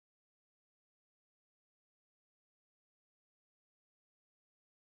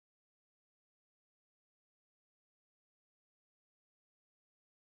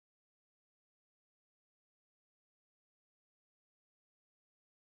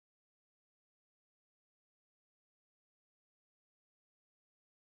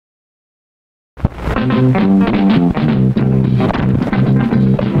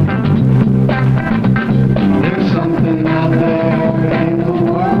There's something out there in the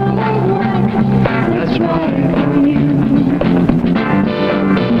world of work that's right for you.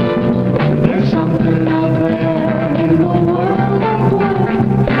 There's something out there in the world of work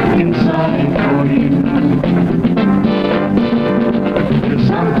inside for you. There's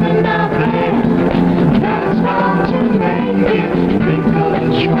something out there that's bound to make it. Think of the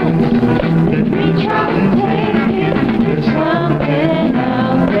choice that we try to take it. There's something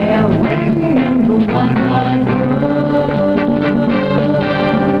out there waiting in the wide world.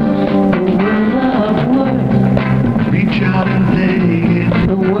 The world of work. Reach out and take it.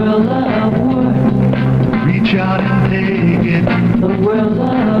 The world of work. Reach out and take it. The world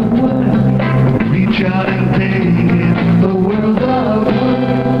of work. Reach out and take it. The world of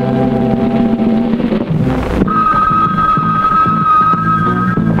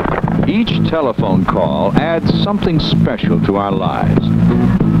work. Each telephone call adds something special to our lives.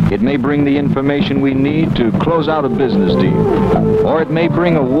 It may bring the information we need to close out a business deal, or it may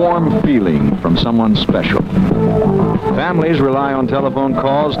bring a warm feeling from someone special. Families rely on telephone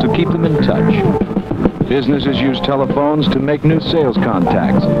calls to keep them in touch. Businesses use telephones to make new sales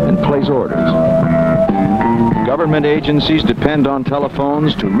contacts and place orders. Government agencies depend on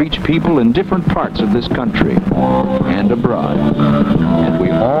telephones to reach people in different parts of this country and abroad. And we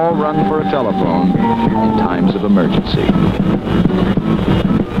all run for a telephone in times of emergency.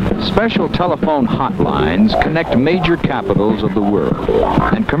 Special telephone hotlines connect major capitals of the world,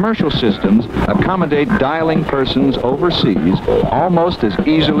 and commercial systems accommodate dialing persons overseas almost as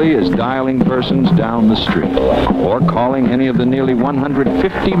easily as dialing persons down the street, or calling any of the nearly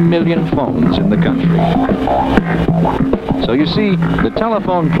 150 million phones in the country. So you see, the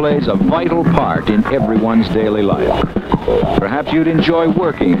telephone plays a vital part in everyone's daily life. Perhaps you'd enjoy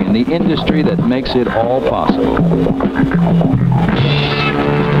working in the industry that makes it all possible.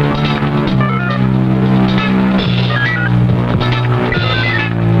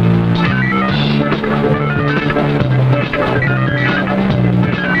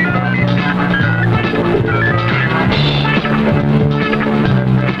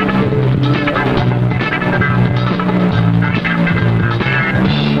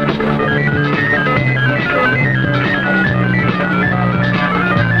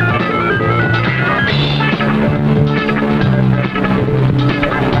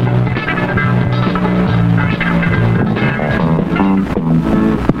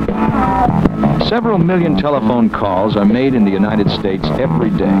 Several million telephone calls are made in the United States every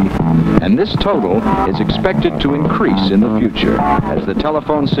day, and this total is expected to increase in the future as the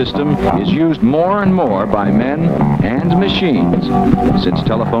telephone system is used more and more by men and machines, since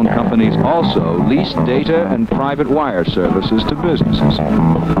telephone companies also lease data and private wire services to businesses.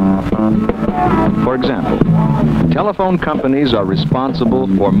 For example, telephone companies are responsible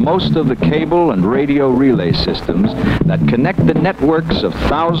for most of the cable and radio relay systems that connect the networks of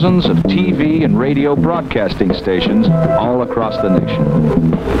thousands of TV and radio broadcasting stations all across the nation.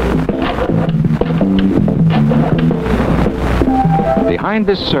 Behind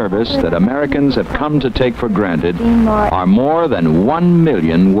this service that Americans have come to take for granted are more than 1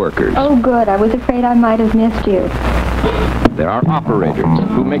 million workers. Oh, good. I was afraid I might have missed you. There are operators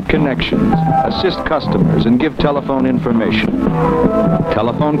who make connections, assist customers, and give telephone information.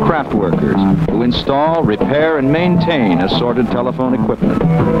 Telephone craft workers who install, repair, and maintain assorted telephone equipment.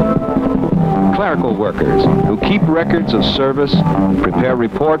 Clerical workers who keep records of service, prepare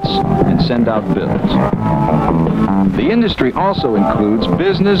reports, and send out bills. The industry also includes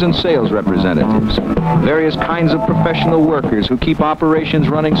business and sales representatives, various kinds of professional workers who keep operations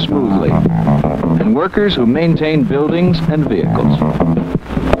running smoothly, and workers who maintain buildings and vehicles.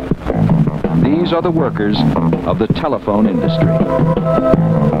 These are the workers of the telephone industry.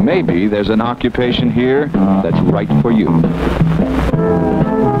 Maybe there's an occupation here that's right for you.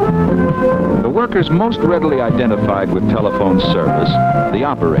 The workers most readily identified with telephone service, the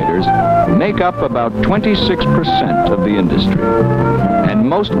operators, make up about 26% of the industry, and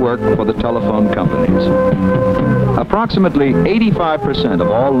most work for the telephone companies. Approximately 85% of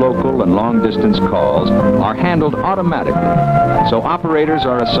all local and long-distance calls are handled automatically, so operators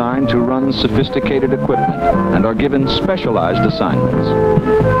are assigned to run sophisticated equipment and are given specialized assignments.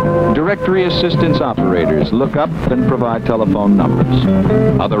 Directory assistance operators look up and provide telephone numbers.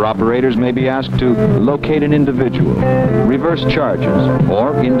 Other operators may be asked to locate an individual, reverse charges,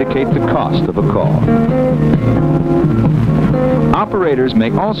 or indicate the cost of a call. Operators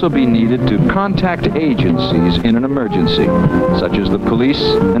may also be needed to contact agencies in an emergency, such as the police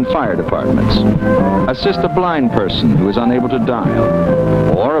and fire departments, assist a blind person who is unable to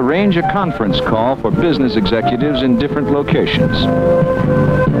dial, or arrange a conference call for business executives in different locations.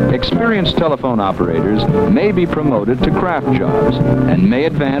 Experienced telephone operators may be promoted to craft jobs and may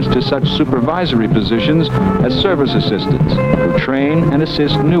advance to such supervisory positions as service assistants who train and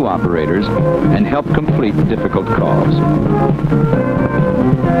assist new operators and help complete difficult calls.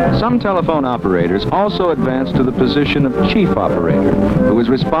 Some telephone operators also advance to the position of chief operator, who is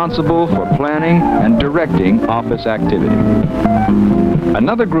responsible for planning and directing office activity.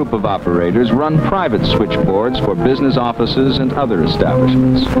 Another group of operators run private switchboards for business offices and other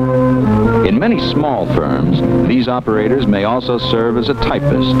establishments. In many small firms, these operators may also serve as a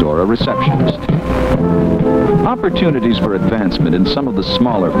typist or a receptionist. Opportunities for advancement in some of the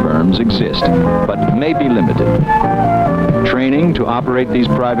smaller firms exist, but may be limited. Training to operate these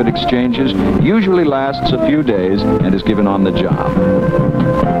private exchanges usually lasts a few days and is given on the job.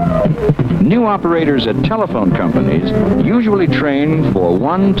 New operators at telephone companies usually train for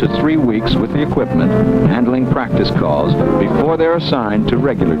 1 to 3 weeks with the equipment, handling practice calls before they're assigned to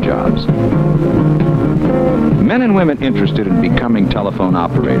regular jobs. Men and women interested in becoming telephone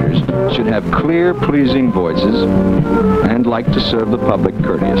operators should have clear, pleasing voices and like to serve the public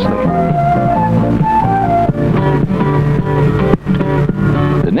courteously.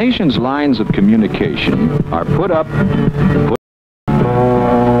 The nation's lines of communication are put up.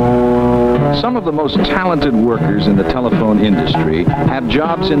 Some of the most talented workers in the telephone industry have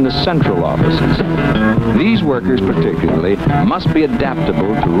jobs in the central offices. These workers particularly must be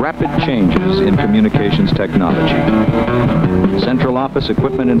adaptable to rapid changes in communications technology. Central office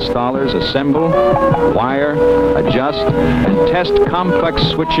equipment installers assemble, wire, adjust, and test complex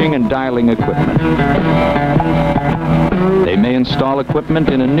switching and dialing equipment. They may install equipment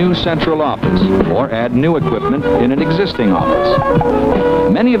in a new central office or add new equipment in an existing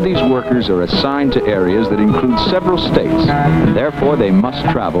office. Many of these workers are assigned to areas that include several states, and therefore they must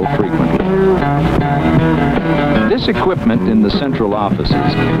travel frequently. This equipment in the central offices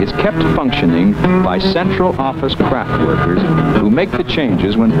is kept functioning by central office craft workers who make the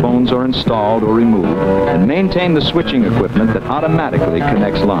changes when phones are installed or removed and maintain the switching equipment that automatically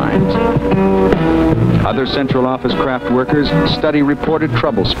connects lines. Other central office craft workers study reported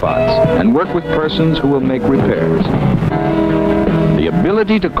trouble spots and work with persons who will make repairs. The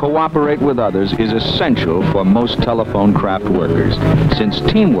ability to cooperate with others is essential for most telephone craft workers, since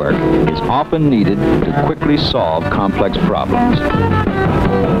teamwork is often needed to quickly solve complex problems.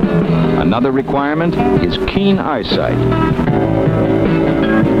 Another requirement is keen eyesight.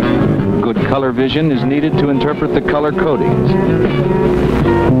 Good color vision is needed to interpret the color codings.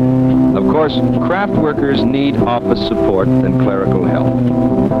 Of course, craft workers need office support and clerical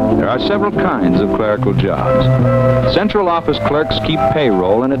help. There are several kinds of clerical jobs. Central office clerks keep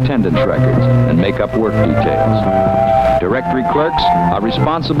payroll and attendance records and make up work details. Directory clerks are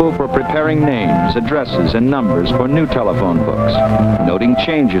responsible for preparing names, addresses, and numbers for new telephone books, noting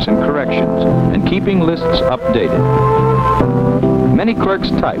changes and corrections, and keeping lists updated. Many clerks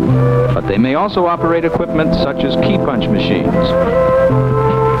type, but they may also operate equipment such as key punch machines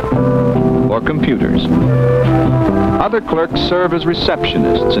or computers. Other clerks serve as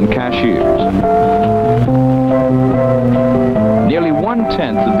receptionists and cashiers. Nearly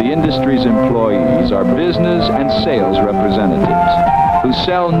 1/10 of the industry's employees are business and sales representatives who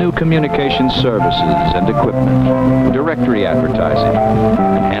sell new communication services and equipment, directory advertising,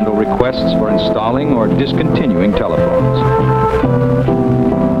 and handle requests for installing or discontinuing telephones.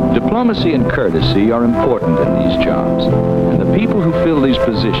 Diplomacy and courtesy are important in these jobs, and the people who fill these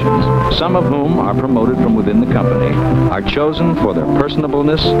positions, some of whom are promoted from within the company, are chosen for their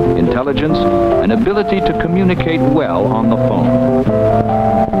personableness, intelligence, and ability to communicate well on the phone.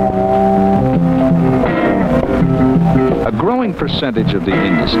 A growing percentage of the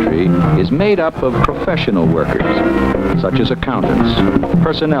industry is made up of professional workers, such as accountants,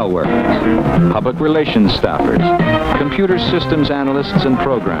 personnel workers, public relations staffers, computer systems analysts and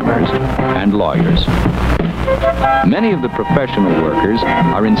programmers, and lawyers. Many of the professional workers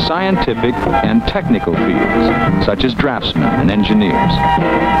are in scientific and technical fields, such as draftsmen and engineers.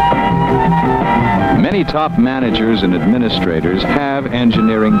 Many top managers and administrators have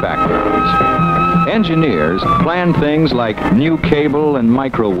engineering backgrounds. Engineers plan things like new cable and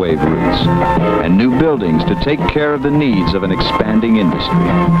microwave routes and new buildings to take care of the needs of an expanding industry.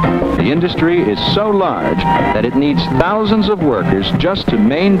 The industry is so large that it needs thousands of workers just to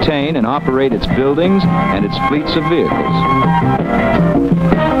maintain and operate its buildings and its fleets of vehicles.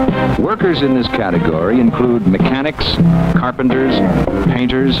 Workers in this category include mechanics, carpenters,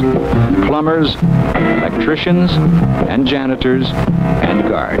 painters, plumbers, electricians, and janitors, and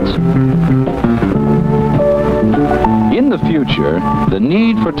guards. In the future, the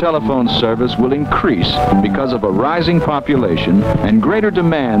need for telephone service will increase because of a rising population and greater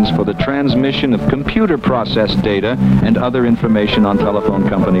demands for the transmission of computer-processed data and other information on telephone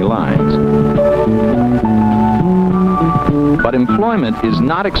company lines. But employment is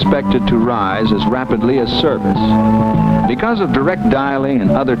not expected to rise as rapidly as service. Because of direct dialing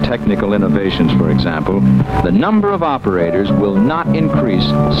and other technical innovations, for example, the number of operators will not increase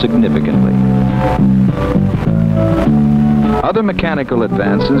significantly. Other mechanical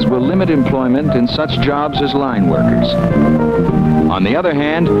advances will limit employment in such jobs as line workers. On the other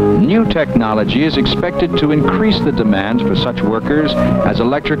hand, new technology is expected to increase the demand for such workers as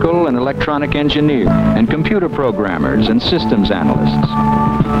electrical and electronic engineers and computer programmers and systems analysts.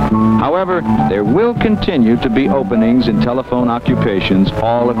 However, there will continue to be openings in telephone occupations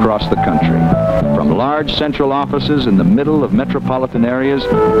all across the country, from large central offices in the middle of metropolitan areas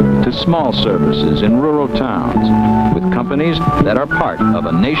to small services in rural towns, with companies that are part of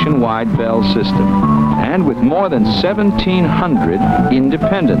a nationwide Bell system, and with more than 1,700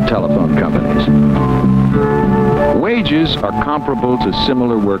 independent telephone companies. Wages are comparable to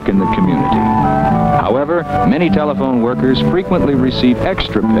similar work in the community. However, many telephone workers frequently receive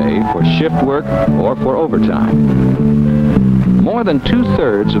extra pay for shift work or for overtime. More than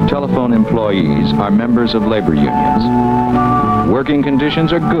 2/3 of telephone employees are members of labor unions. Working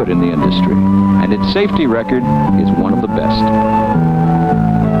conditions are good in the industry, and its safety record is one of the best.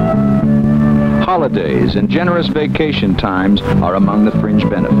 Holidays and generous vacation times are among the fringe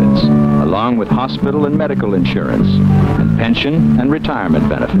benefits, along with hospital and medical insurance, and pension and retirement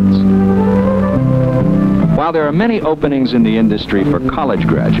benefits. While there are many openings in the industry for college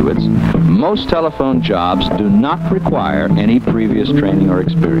graduates, most telephone jobs do not require any previous training or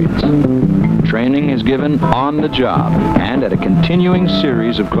experience. Training is given on the job and at a continuing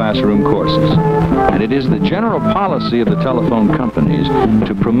series of classroom courses. And it is the general policy of the telephone companies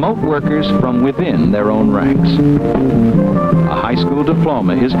to promote workers from within their own ranks. A high school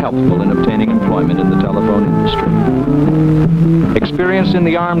diploma is helpful in obtaining employment in the telephone industry. Experience in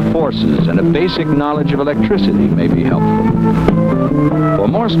the armed forces and a basic knowledge of electricity may be helpful. For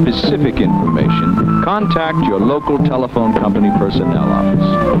more specific information, contact your local telephone company personnel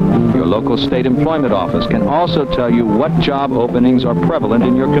office. Your local state employment office can also tell you what job openings are prevalent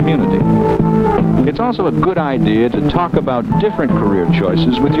in your community. It's also a good idea to talk about different career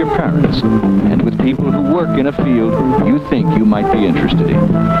choices with your parents and with people who work in a field you think you might be interested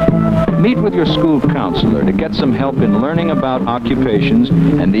in. Meet with your school counselor to get some help in learning about occupations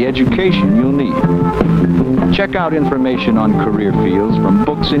and the education you'll need. Check out information on career fields from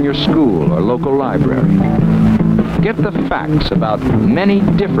books in your school or local library. Get the facts about many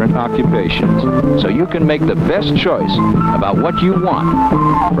different occupations so you can make the best choice about what you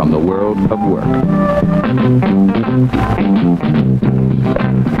want from the world of work.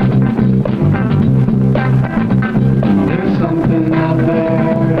 There's something out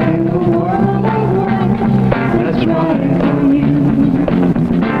there in the world of work that's right for you.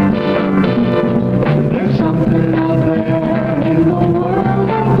 There's something out there in the world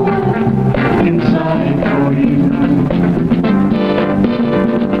of work inside for you.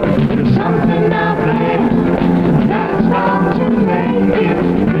 There's something out there that's bound to make you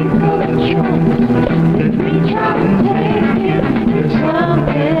think of the choice that we try to take you. There's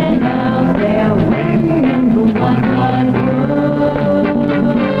something out there waiting in the wide world.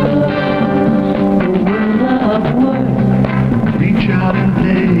 The world of work. Reach out and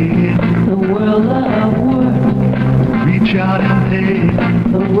take it. The world of work. Reach out and take it.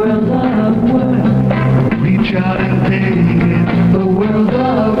 The world of work. Reach out and take it. The world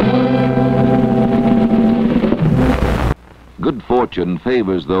of work. Good fortune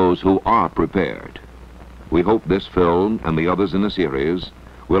favors those who are prepared. We hope this film and the others in the series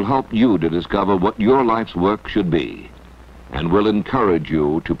will help you to discover what your life's work should be and will encourage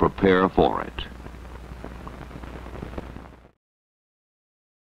you to prepare for it.